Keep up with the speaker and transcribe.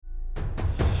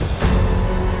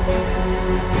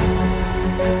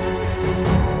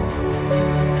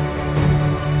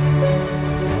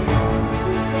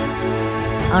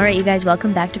All right, you guys,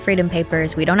 welcome back to Freedom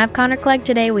Papers. We don't have Connor Clegg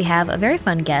today. We have a very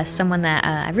fun guest, someone that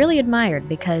I really admired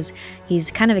because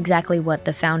he's kind of exactly what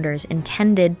the founders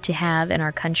intended to have in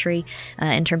our country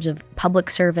in terms of public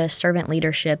service, servant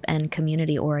leadership, and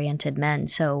community-oriented men.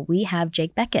 So we have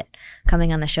Jake Bequette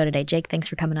coming on the show today. Jake, thanks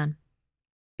for coming on.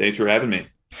 Thanks for having me.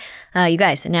 You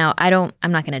guys, now I'm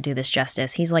not going to do this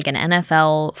justice. He's like an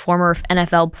former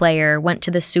NFL player, went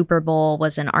to the Super Bowl,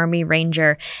 was an Army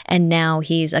Ranger, and now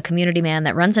he's a community man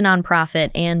that runs a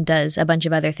nonprofit and does a bunch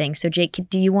of other things. So Jake,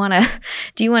 do you want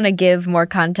to give more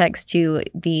context to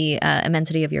the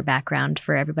immensity of your background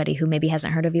for everybody who maybe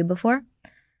hasn't heard of you before?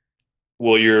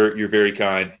 Well, you're very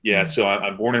kind. Yeah, so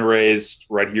I'm born and raised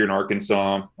right here in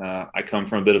Arkansas. I come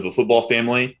from a bit of a football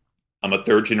family. I'm a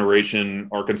third generation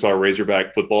Arkansas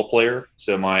Razorback football player.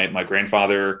 So my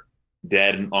grandfather,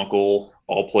 dad, and uncle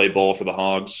all played ball for the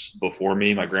Hogs before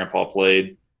me. My grandpa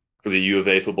played for the U of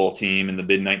A football team in the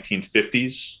mid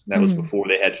 1950s. That was before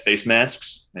they had face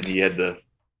masks, and he had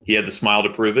the smile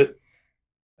to prove it.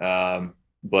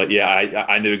 But yeah,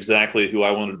 I knew exactly who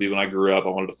I wanted to be when I grew up. I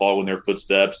wanted to follow in their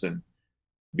footsteps and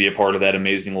be a part of that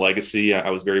amazing legacy. I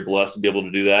was very blessed to be able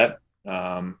to do that.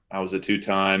 I was a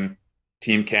two-time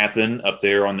team captain up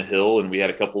there on the hill, and we had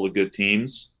a couple of good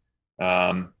teams.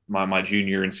 My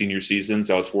junior and senior seasons,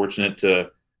 I was fortunate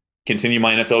to continue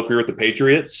my NFL career with the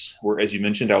Patriots, where, as you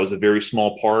mentioned, I was a very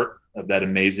small part of that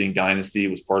amazing dynasty.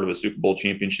 It was part of a Super Bowl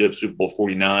championship, Super Bowl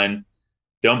 49.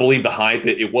 Don't believe the hype.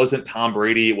 It wasn't Tom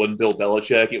Brady. It wasn't Bill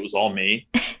Belichick. It was all me.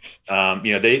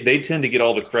 They tend to get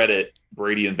all the credit,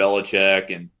 Brady and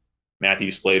Belichick and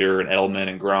Matthew Slater and Edelman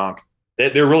and Gronk.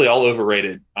 They're really all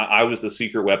overrated. I was the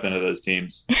secret weapon of those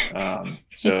teams.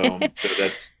 So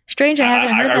that's strange. I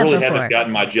haven't heard that I really before. haven't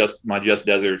gotten my just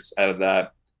desserts out of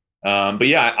that. But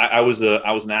yeah, I was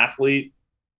an athlete,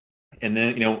 and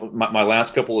then my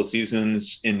last couple of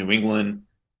seasons in New England,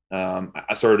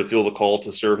 I started to feel the call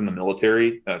to serve in the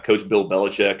military. Coach Bill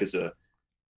Belichick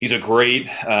he's a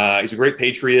great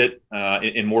patriot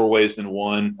in more ways than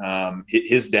one.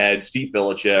 His dad, Steve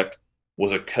Belichick,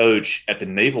 was a coach at the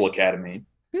Naval Academy.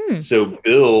 So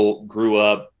Bill grew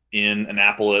up in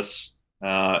Annapolis,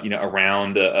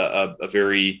 around a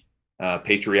very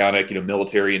patriotic,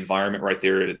 military environment right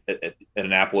there at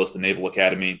Annapolis, the Naval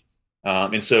Academy.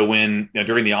 And so when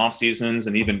during the off seasons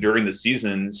and even during the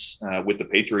seasons with the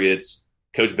Patriots,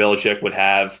 Coach Belichick would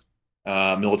have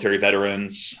military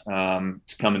veterans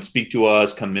to come and speak to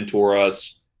us, come mentor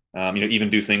us, even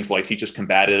do things like teach us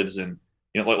combatives and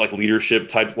like leadership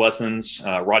type lessons.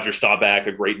 Roger Staubach,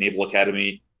 a great Naval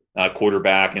Academy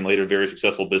quarterback and later very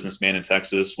successful businessman in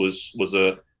Texas, was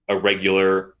a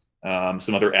regular.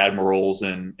 Some other admirals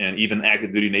and even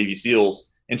active duty Navy SEALs.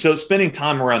 And so spending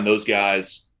time around those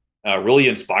guys really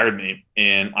inspired me.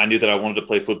 And I knew that I wanted to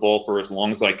play football for as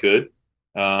long as I could.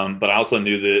 But I also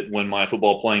knew that when my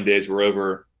football playing days were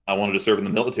over, I wanted to serve in the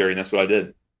military, and that's what I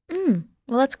did.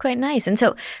 Well, that's quite nice. And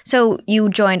so you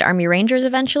joined Army Rangers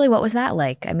eventually. What was that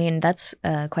like? I mean, that's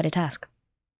quite a task.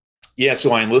 Yeah,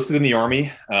 so I enlisted in the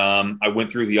Army. I went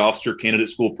through the Officer Candidate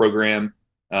School program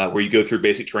where you go through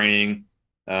basic training.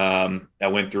 I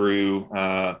went through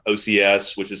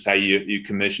OCS, which is how you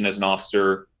commission as an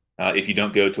officer if you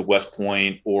don't go to West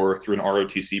Point or through an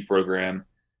ROTC program.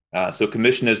 So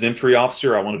commissioned as an infantry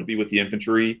officer, I wanted to be with the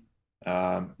infantry.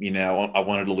 I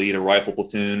wanted to lead a rifle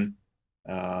platoon.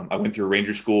 I went through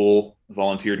Ranger School,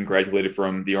 volunteered and graduated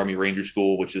from the Army Ranger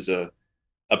School, which is a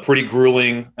pretty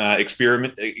grueling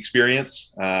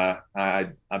experience.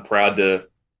 I'm proud to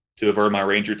have earned my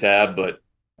Ranger tab, but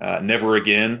never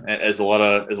again, as a lot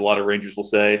of Rangers will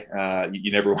say.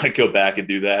 You never want to go back and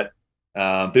do that.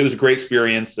 But it was a great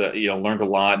experience. Learned a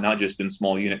lot, not just in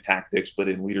small unit tactics, but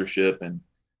in leadership and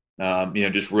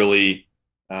just really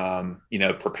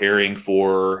preparing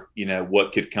for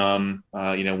what could come.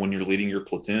 When you're leading your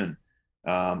platoon.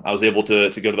 I was able to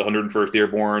go to the 101st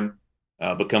Airborne,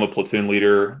 become a platoon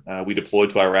leader. We deployed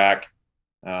to Iraq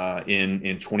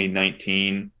in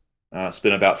 2019.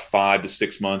 Spent about 5 to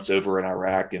 6 months over in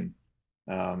Iraq, and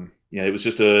it was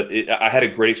just I had a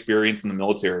great experience in the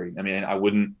military. I mean, I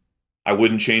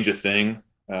wouldn't change a thing.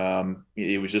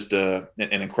 It was just an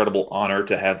incredible honor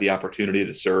to have the opportunity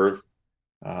to serve.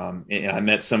 And I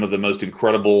met some of the most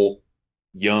incredible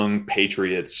young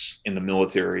patriots in the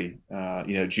military.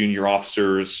 Junior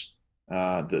officers,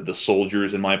 the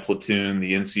soldiers in my platoon,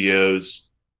 the NCOs.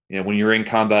 When you're in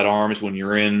combat arms, when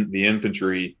you're in the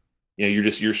infantry,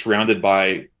 you're surrounded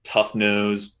by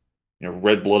tough-nosed,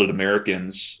 red-blooded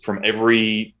Americans from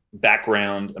every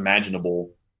background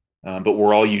imaginable, but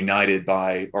we're all united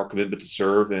by our commitment to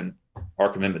serve and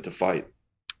our commitment to fight.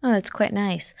 Oh, that's quite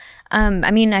nice.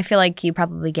 I mean, I feel like you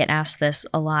probably get asked this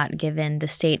a lot given the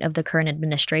state of the current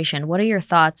administration. What are your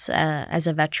thoughts as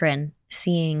a veteran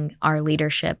seeing our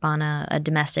leadership on a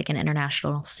domestic and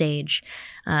international stage,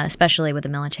 especially with the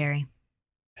military?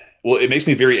 Well, it makes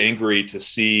me very angry to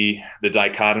see the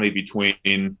dichotomy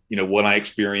between, what I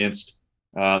experienced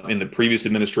in the previous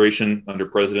administration under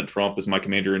President Trump as my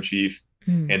commander in chief,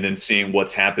 Mm. and then seeing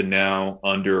what's happened now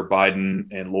under Biden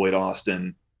and Lloyd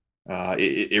Austin.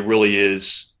 It really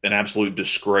is an absolute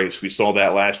disgrace. We saw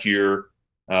that last year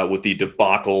with the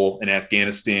debacle in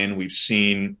Afghanistan. We've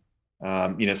seen,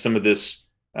 some of this,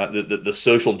 the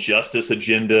social justice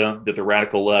agenda that the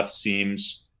radical left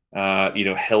seems,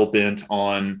 hell bent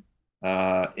on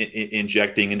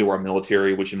injecting into our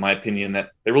military, which, in my opinion, that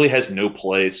really has no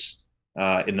place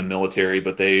in the military.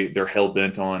 But they're hell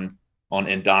bent on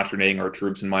indoctrinating our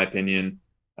troops, in my opinion.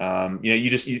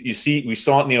 You see, we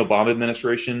saw it in the Obama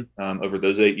administration over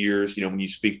those 8 years. When you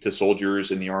speak to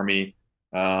soldiers in the Army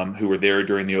who were there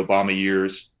during the Obama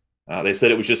years, they said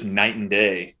it was just night and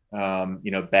day,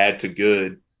 bad to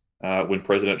good when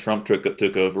President Trump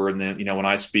took over. And then, when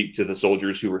I speak to the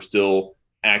soldiers who are still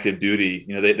active duty,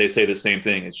 they say the same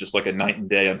thing. It's just like a night and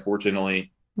day,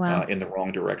 unfortunately, Wow. in the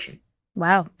wrong direction.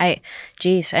 Wow.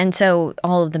 Geez. And so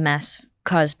all of the mess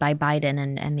caused by Biden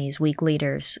and these weak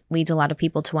leaders leads a lot of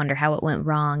people to wonder how it went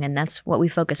wrong. And that's what we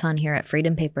focus on here at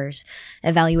Freedom Papers,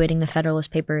 evaluating the Federalist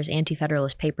Papers, Anti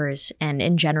Federalist Papers, and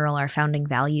in general, our founding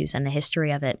values and the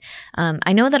history of it.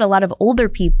 I know that a lot of older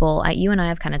people, you and I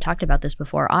have kind of talked about this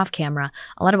before off camera,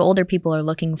 a lot of older people are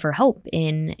looking for hope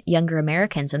in younger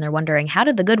Americans. And they're wondering, how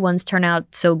did the good ones turn out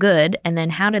so good? And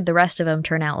then how did the rest of them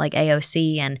turn out like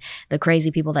AOC and the crazy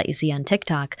people that you see on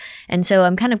TikTok? And so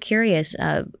I'm kind of curious,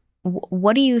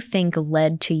 what do you think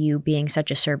led to you being such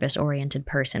a service-oriented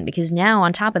person? Because now,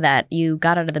 on top of that, you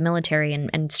got out of the military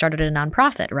and started a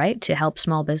nonprofit, right, to help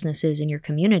small businesses in your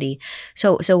community.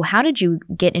 So how did you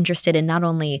get interested in not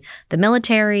only the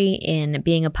military, in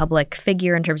being a public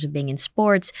figure in terms of being in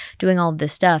sports, doing all of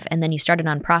this stuff, and then you started a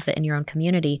nonprofit in your own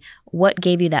community? What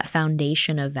gave you that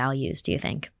foundation of values, do you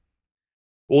think?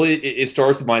 Well, it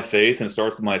starts with my faith and it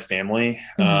starts with my family.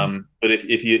 Mm-hmm. But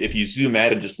if you zoom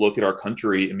out and just look at our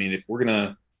country, I mean, if we're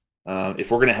gonna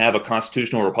have a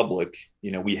constitutional republic,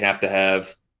 we have to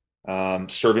have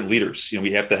servant leaders.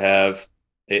 We have to have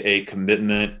a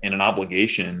commitment and an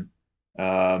obligation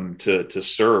to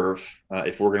serve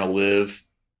if we're going to live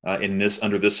in this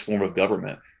under this form of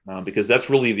government, because that's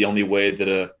really the only way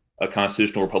that a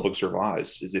constitutional republic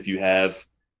survives is if you have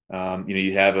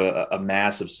a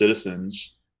mass of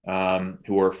citizens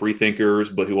who are free thinkers,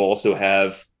 but who also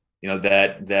have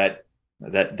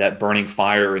that burning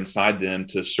fire inside them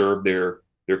to serve their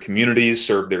communities,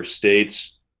 serve their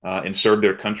states, and serve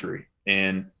their country.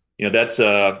 And that's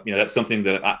something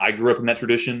that I grew up in that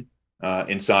tradition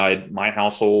inside my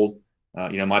household.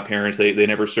 My parents they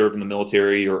never served in the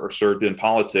military or served in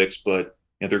politics, but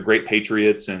they're great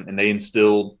patriots, and they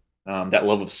instilled that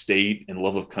love of state and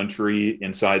love of country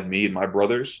inside me and my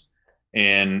brothers.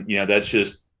 And that's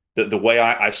just the way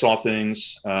I saw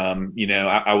things.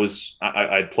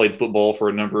 I played football for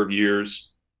a number of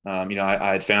years.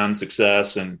 I had found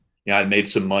success, and I had made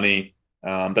some money.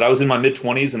 But I was in my mid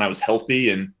 20s and I was healthy,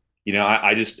 and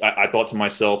I thought to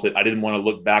myself that I didn't want to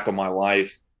look back on my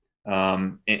life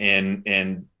and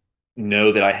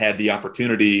know that I had the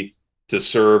opportunity to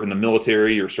serve in the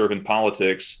military or serve in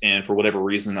politics, and for whatever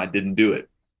reason, I didn't do it.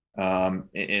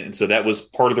 And so that was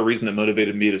part of the reason that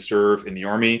motivated me to serve in the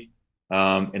Army,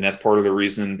 and that's part of the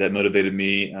reason that motivated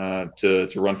me to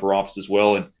run for office as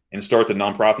well, and start the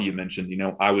nonprofit you mentioned.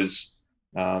 I was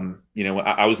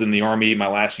in the Army. My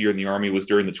last year in the Army was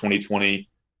during the 2020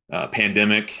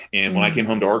 pandemic, and when I came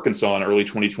home to Arkansas in early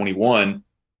 2021,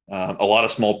 a lot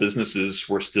of small businesses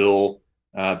were still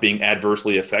being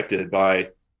adversely affected by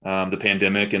the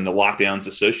pandemic and the lockdowns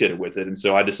associated with it. And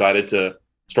so I decided to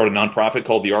start a nonprofit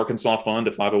called the Arkansas Fund,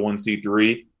 a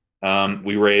 501c3.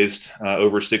 We raised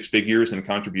over six figures in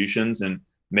contributions and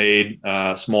made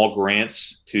small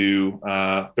grants to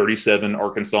 37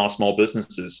 Arkansas small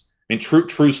businesses. I mean,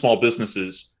 true small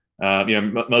businesses,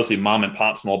 mostly mom and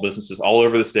pop small businesses all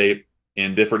over the state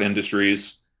in different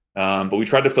industries. But we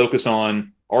tried to focus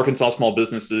on Arkansas small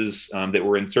businesses that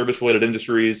were in service-related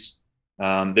industries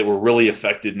that were really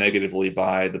affected negatively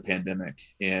by the pandemic.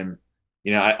 And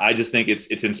I just think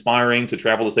it's inspiring to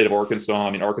travel the state of Arkansas.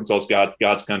 I mean, Arkansas is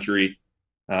God's country.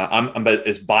 I'm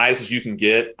as biased as you can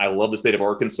get. I love the state of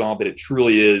Arkansas, but it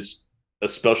truly is a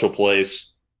special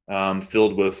place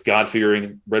filled with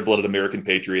God-fearing, red-blooded American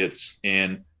patriots.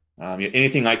 And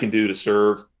anything I can do to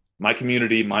serve my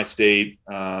community, my state,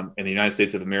 and the United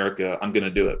States of America, I'm going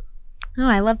to do it. Oh,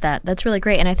 I love that. That's really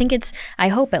great. And I think I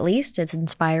hope at least it's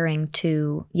inspiring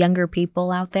to younger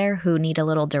people out there who need a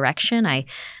little direction. I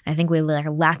think we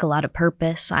lack a lot of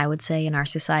purpose, I would say, in our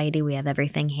society. We have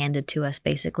everything handed to us,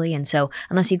 basically. And so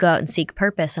unless you go out and seek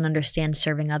purpose and understand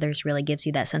serving others really gives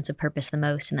you that sense of purpose the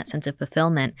most and that sense of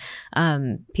fulfillment,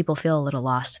 people feel a little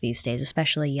lost these days,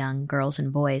 especially young girls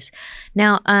and boys.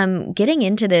 Now, getting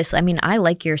into this, I mean, I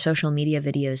like your social media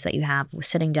videos that you have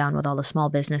sitting down with all the small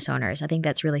business owners. I think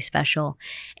that's really special.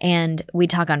 And we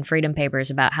talk on Freedom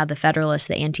Papers about how the Federalists,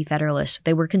 the Anti-Federalists,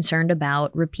 they were concerned about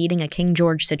repeating a King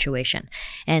George situation.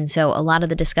 And so a lot of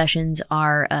the discussions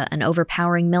are an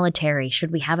overpowering military. Should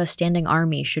we have a standing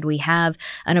army? Should we have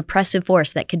an oppressive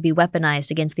force that could be weaponized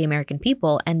against the American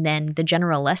people? And then the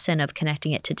general lesson of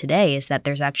connecting it to today is that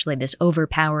there's actually this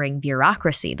overpowering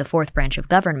bureaucracy, the fourth branch of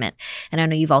government. And I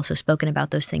know you've also spoken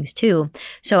about those things too.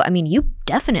 So, I mean, you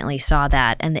definitely saw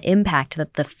that and the impact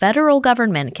that the federal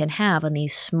government can have on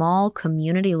these small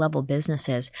community level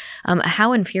businesses.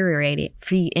 How infuriating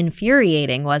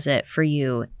was it for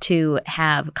you to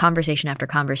have conversation after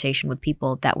conversation with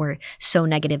people that were so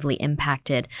negatively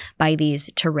impacted by these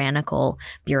tyrannical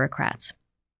bureaucrats?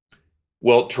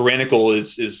 Well, tyrannical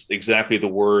is exactly the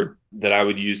word that I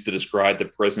would use to describe the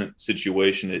present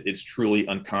situation. It's truly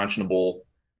unconscionable.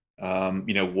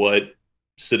 What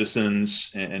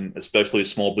citizens and especially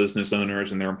small business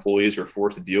owners and their employees are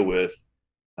forced to deal with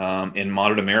in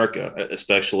modern America,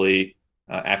 especially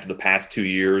after the past 2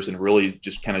 years, and really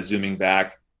just kind of zooming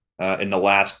back in the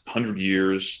last 100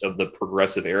 years of the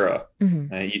progressive era.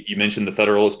 Mm-hmm. You mentioned the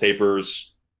Federalist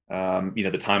Papers,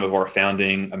 the time of our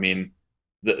founding. I mean,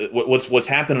 what's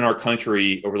happened in our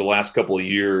country over the last couple of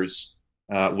years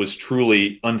was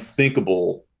truly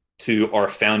unthinkable to our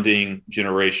founding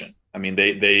generation. I mean,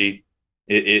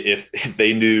 if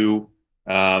they knew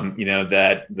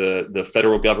that the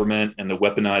federal government and the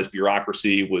weaponized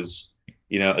bureaucracy was,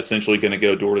 essentially going to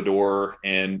go door to door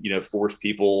and, force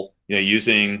people,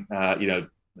 using,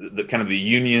 the kind of the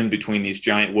union between these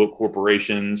giant woke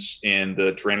corporations and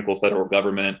the tyrannical federal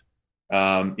government,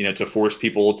 to force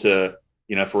people to,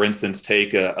 for instance,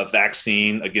 take a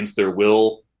vaccine against their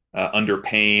will under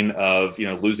pain of,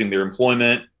 losing their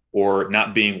employment or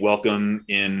not being welcome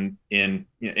in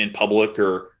public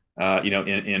or,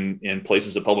 in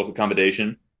places of public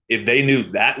accommodation. If they knew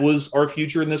that was our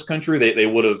future in this country, they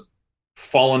would have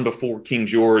fallen before King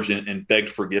George and begged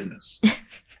forgiveness.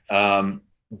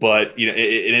 But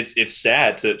it's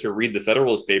sad to read the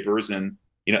Federalist Papers and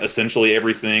essentially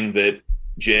everything that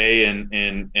Jay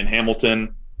and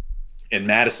Hamilton and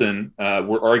Madison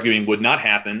were arguing would not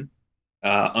happen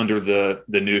under the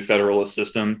new Federalist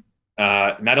system.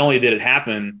 Not only did it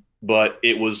happen, but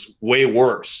it was way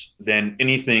worse than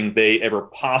anything they ever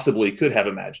possibly could have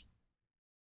imagined.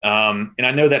 And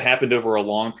I know that happened over a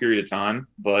long period of time,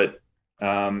 but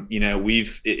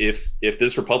if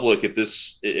this republic, if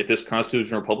this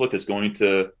constitutional republic is going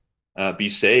to be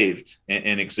saved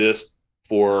and exist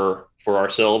for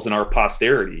ourselves and our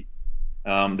posterity,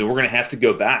 then we're going to have to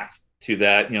go back to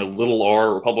that little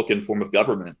r Republican form of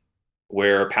government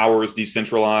where power is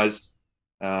decentralized.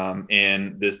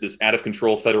 And this out of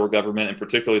control federal government, and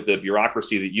particularly the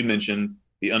bureaucracy that you mentioned,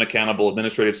 the unaccountable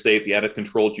administrative state, the out of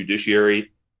control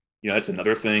judiciary, that's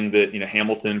another thing that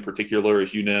Hamilton in particular,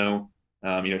 as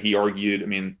he argued. I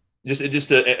mean,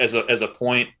 just as a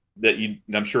point that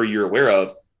I'm sure you're aware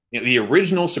of, the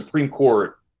original Supreme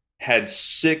Court had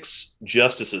 6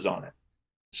 justices on it.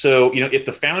 So if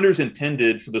the founders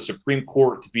intended for the Supreme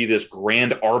Court to be this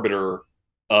grand arbiter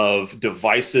of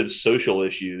divisive social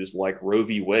issues like Roe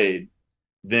v. Wade,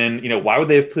 then why would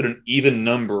they have put an even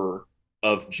number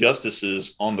of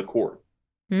justices on the court?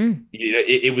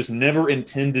 It was never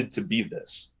intended to be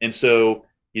this. And so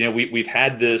we've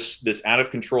had this out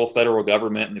of control federal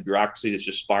government and the bureaucracy that's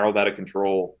just spiraled out of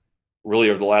control really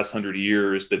over the last 100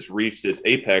 years, that's reached its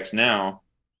apex now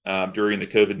during the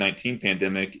COVID-19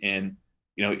 pandemic. And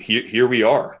here we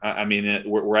are. I mean,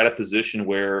 we're at a position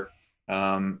where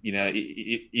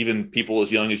even people as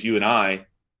young as you and I,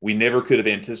 we never could have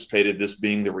anticipated this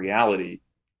being the reality.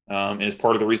 And it's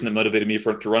part of the reason that motivated me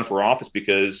to run for office,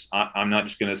 because I'm not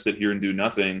just going to sit here and do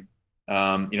nothing,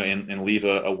 and leave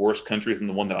a worse country than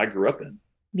the one that I grew up in.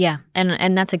 Yeah.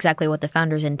 And that's exactly what the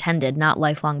founders intended, not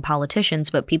lifelong politicians,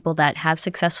 but people that have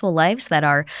successful lives, that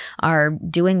are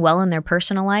doing well in their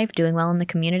personal life, doing well in the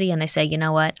community. And they say, you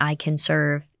know what, I can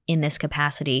serve in this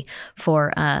capacity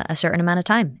for a certain amount of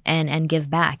time and give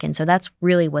back. And so that's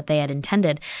really what they had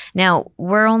intended. Now,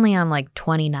 we're only on like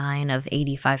 29 of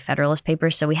 85 Federalist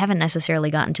Papers, so we haven't necessarily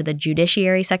gotten to the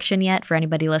judiciary section yet. For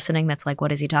anybody listening that's like,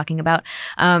 what is he talking about?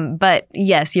 But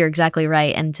yes, you're exactly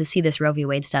right. And to see this Roe v.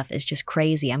 Wade stuff is just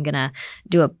crazy. I'm going to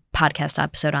do a podcast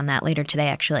episode on that later today,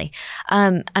 actually.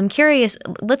 I'm curious,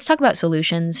 let's talk about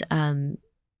solutions. On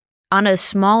a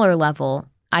smaller level,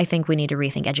 I think we need to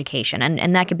rethink education,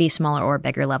 and that could be smaller or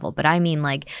bigger level. But I mean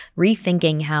like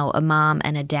rethinking how a mom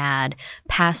and a dad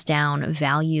pass down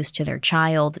values to their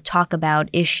child, talk about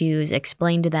issues,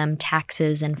 explain to them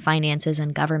taxes and finances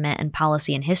and government and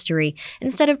policy and history,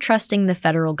 instead of trusting the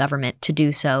federal government to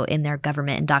do so in their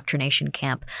government indoctrination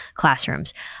camp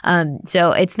classrooms.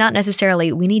 So it's not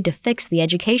necessarily we need to fix the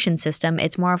education system.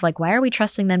 It's more of like, why are we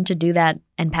trusting them to do that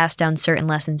and pass down certain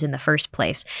lessons in the first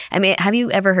place? I mean, have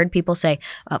you ever heard people say,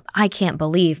 I can't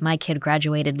believe my kid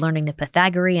graduated learning the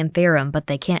Pythagorean theorem, but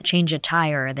they can't change a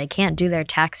tire or they can't do their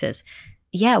taxes?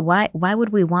 Yeah, why would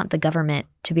we want the government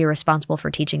to be responsible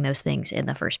for teaching those things in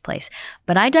the first place?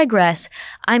 But I digress.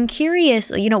 I'm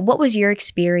curious, what was your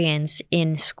experience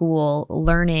in school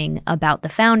learning about the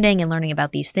founding and learning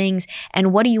about these things?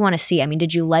 And what do you want to see? I mean,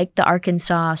 did you like the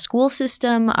Arkansas school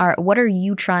system? Or what are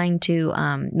you trying to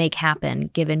make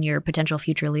happen given your potential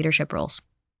future leadership roles?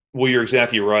 Well, you're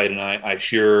exactly right, and I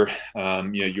share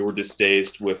your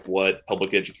distaste with what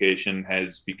public education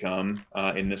has become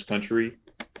in this country.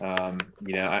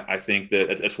 I think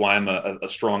that's why I'm a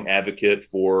strong advocate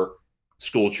for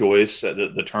school choice.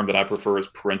 The term that I prefer is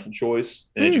parental choice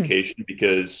in education,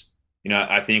 because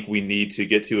I think we need to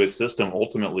get to a system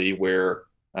ultimately where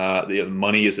the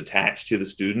money is attached to the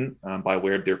student by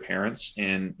way of their parents,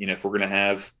 and if we're going to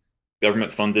have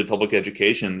government-funded public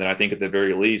education, then I think at the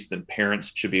very least, then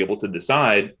parents should be able to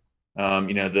decide,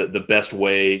 the best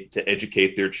way to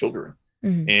educate their children.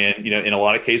 Mm-hmm. And, in a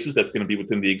lot of cases, that's going to be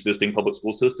within the existing public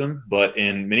school system. But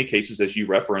in many cases, as you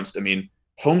referenced, I mean,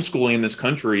 homeschooling in this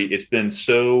country, it's been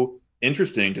so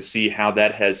interesting to see how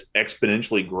that has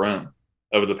exponentially grown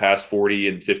over the past 40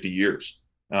 and 50 years.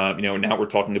 Now we're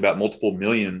talking about multiple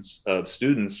millions of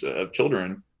students, of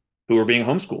children who are being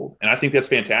homeschooled. And I think that's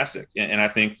fantastic. And I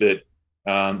think that,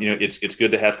 it's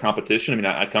good to have competition. I mean,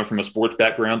 I come from a sports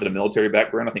background and a military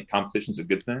background. I think competition is a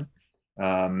good thing.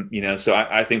 So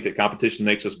I think that competition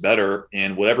makes us better,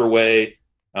 and whatever way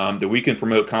that we can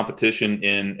promote competition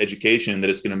in education,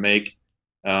 that it's going to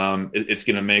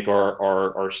make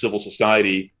our civil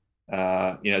society, it's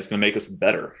going to make us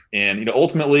better. And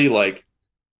ultimately, like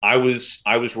I was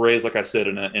raised, like I said,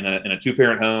 in a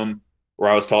two-parent home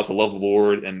where I was taught to love the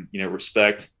Lord and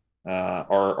respect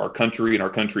our country and our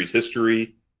country's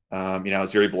history. I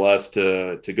was very blessed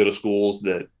to go to schools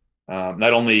that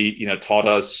not only taught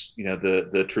us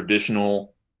the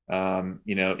traditional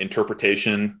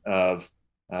interpretation of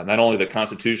not only the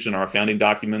Constitution, our founding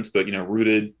documents, but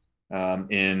rooted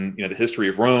in the history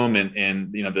of Rome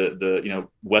and the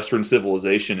Western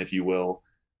civilization, if you will,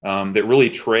 that really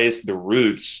traced the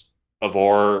roots of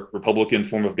our Republican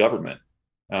form of government.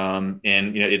 And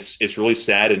it's really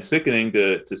sad and sickening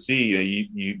to see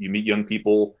you meet young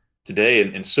people today,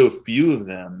 and so few of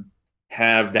them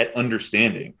have that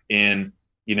understanding. And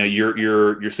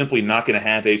you're simply not going to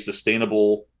have a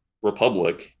sustainable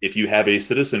republic if you have a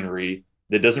citizenry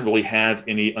that doesn't really have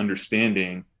any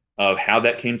understanding of how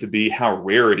that came to be, how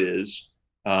rare it is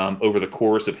over the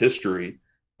course of history.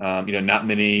 Not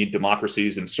many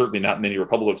democracies, and certainly not many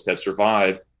republics, have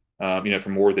survived for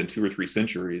more than 2 or 3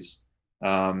 centuries.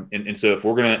 And so if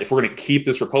we're gonna keep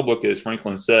this republic, as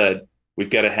Franklin said, we've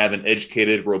got to have an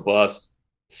educated, robust,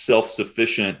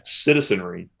 self-sufficient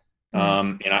citizenry.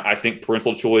 And I think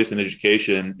parental choice in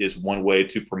education is one way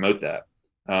to promote that.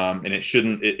 And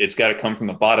it's got to come from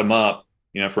the bottom up,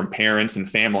 from parents and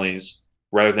families,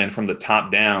 rather than from the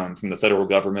top down, from the federal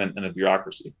government and the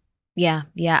bureaucracy. Yeah.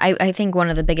 I think one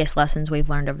of the biggest lessons we've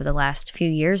learned over the last few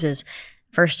years is,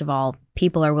 first of all,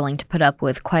 people are willing to put up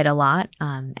with quite a lot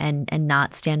and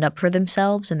not stand up for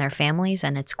themselves and their families.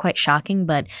 And it's quite shocking,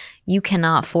 but you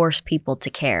cannot force people to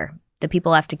care. The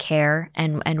people have to care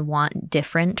and want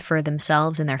different for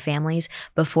themselves and their families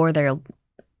before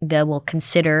they will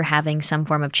consider having some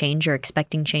form of change or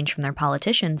expecting change from their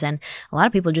politicians. And a lot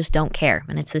of people just don't care.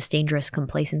 And it's this dangerous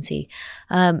complacency.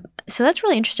 So that's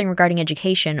really interesting regarding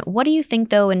education. What do you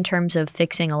think, though, in terms of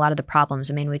fixing a lot of the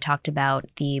problems? I mean, we talked about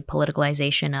the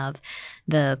politicalization of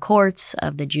the courts,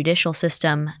 of the judicial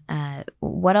system.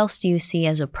 What else do you see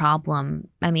as a problem?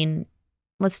 I mean,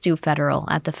 let's do federal,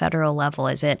 at the federal level.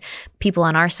 Is it people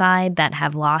on our side that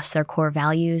have lost their core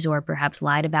values or perhaps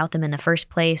lied about them in the first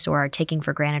place or are taking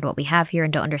for granted what we have here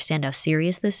and don't understand how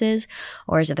serious this is?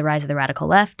 Or is it the rise of the radical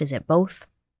left? Is it both?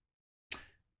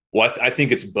 Well, I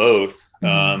think it's both.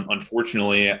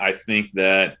 Unfortunately, I think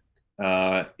that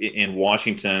in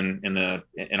Washington,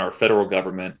 in our federal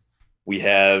government, we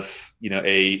have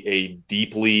a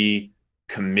deeply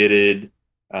committed,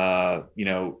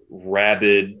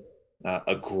 rabid,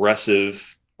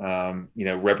 aggressive,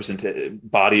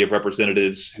 body of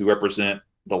representatives who represent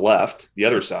the left, the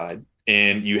other side,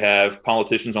 and you have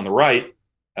politicians on the right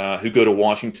who go to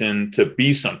Washington to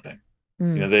be something.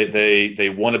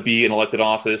 They want to be in elected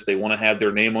office. They want to have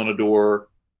their name on a door,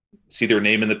 see their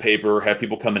name in the paper, have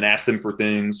people come and ask them for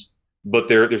things. But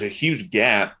there's a huge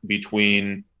gap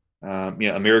between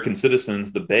American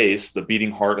citizens, the base, the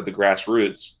beating heart of the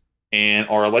grassroots, and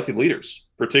our elected leaders,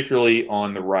 particularly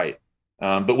on the right.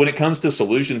 But when it comes to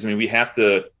solutions, I mean, we have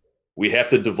to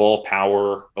devolve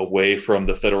power away from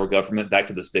the federal government back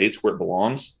to the states where it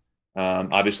belongs.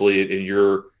 Obviously,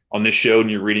 you're on this show and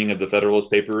you're reading of the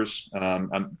Federalist Papers.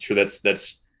 I'm sure that's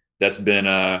been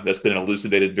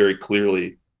elucidated very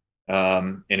clearly,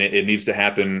 and it needs to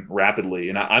happen rapidly.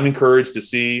 And I'm encouraged to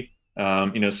see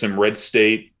some red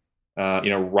state,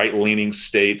 right-leaning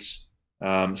states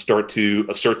start to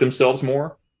assert themselves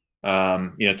more,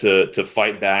 to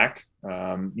fight back,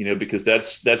 because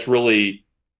that's really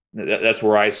that's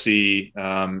where I see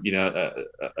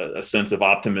a sense of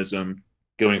optimism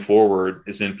going forward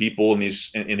is in people in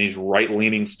these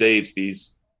right-leaning states,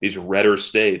 these redder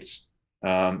states,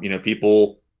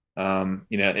 people,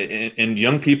 and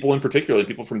young people in particular,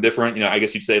 people from different, I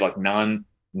guess you'd say like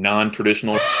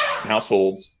non-traditional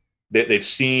households, they've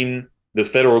seen the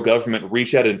federal government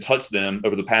reach out and touch them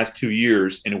over the past 2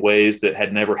 years in ways that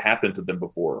had never happened to them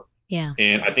before. Yeah.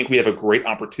 And I think we have a great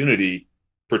opportunity,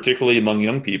 particularly among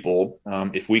young people,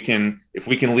 if we can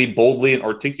lead boldly and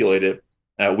articulate it.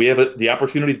 We have the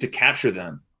opportunity to capture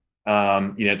them,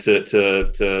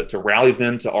 to rally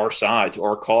them to our side, to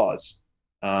our cause,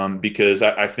 because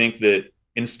I think that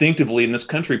instinctively in this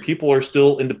country, people are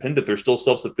still independent. They're still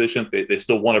self-sufficient. They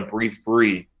still want to breathe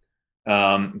free.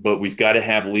 But we've got to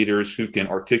have leaders who can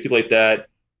articulate that,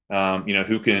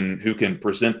 who can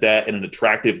present that in an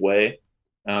attractive way,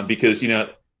 because,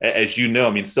 as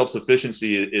I mean,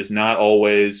 self-sufficiency is not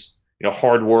always,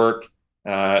 hard work.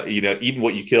 Eating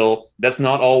what you kill, that's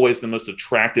not always the most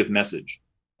attractive message.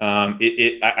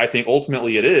 I think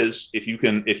ultimately it is if you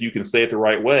can say it the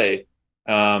right way.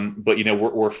 But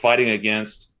we're fighting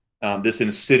against this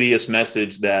insidious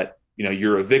message that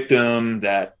you're a victim,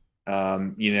 that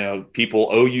people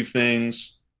owe you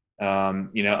things.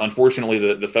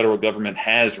 Unfortunately, the federal government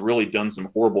has really done some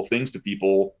horrible things to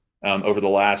people over the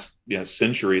last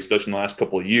century, especially in the last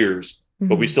couple of years. Mm-hmm.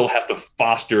 But we still have to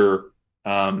foster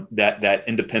that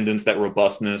independence, that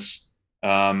robustness,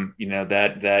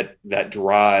 that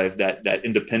drive, that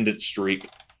independent streak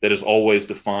that has always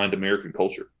defined American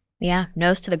culture. Yeah,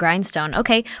 nose to the grindstone.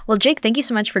 Okay, well, Jake, thank you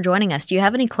so much for joining us. Do you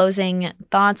have any closing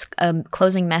thoughts,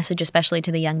 closing message, especially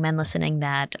to the young men listening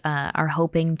that are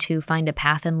hoping to find a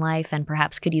path in life and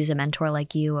perhaps could use a mentor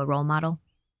like you, a role model?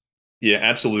 Yeah,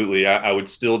 absolutely. I would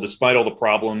still, despite all the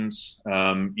problems,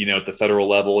 at the federal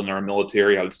level in our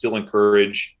military, I would still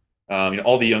encourage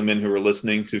all the young men who are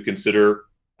listening to consider,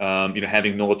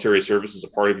 having military service as a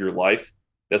part of your life.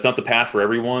 That's not the path for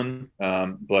everyone,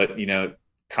 but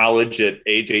college at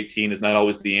age 18 is not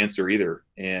always the answer either.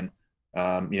 And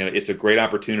it's a great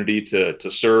opportunity to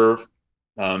serve,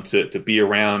 to be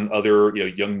around other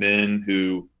young men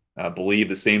who believe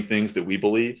the same things that we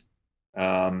believe.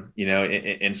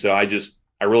 And so I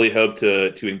really hope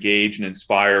to engage and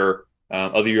inspire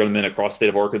other young men across the state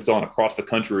of Arkansas and across the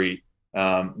country.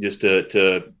 Just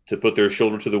to put their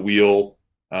shoulder to the wheel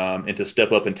and to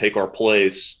step up and take our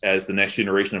place as the next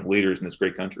generation of leaders in this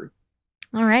great country.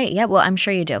 All right. Yeah, well, I'm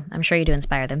sure you do. I'm sure you do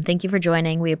inspire them. Thank you for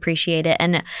joining. We appreciate it.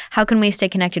 And how can we stay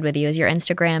connected with you? Is your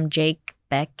Instagram Jake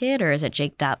Beckett or is it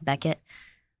Jake.Beckett?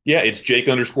 Yeah, it's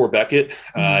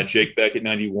Jake_Beckett, Jake Beckett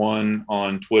 91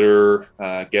 on Twitter,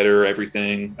 Getter,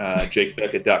 everything.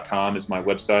 JakeBeckett.com is my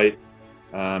website.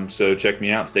 So check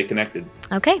me out. Stay connected.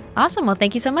 Okay, awesome. Well,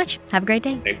 thank you so much. Have a great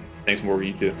day. Thanks, Morgan.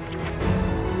 You too.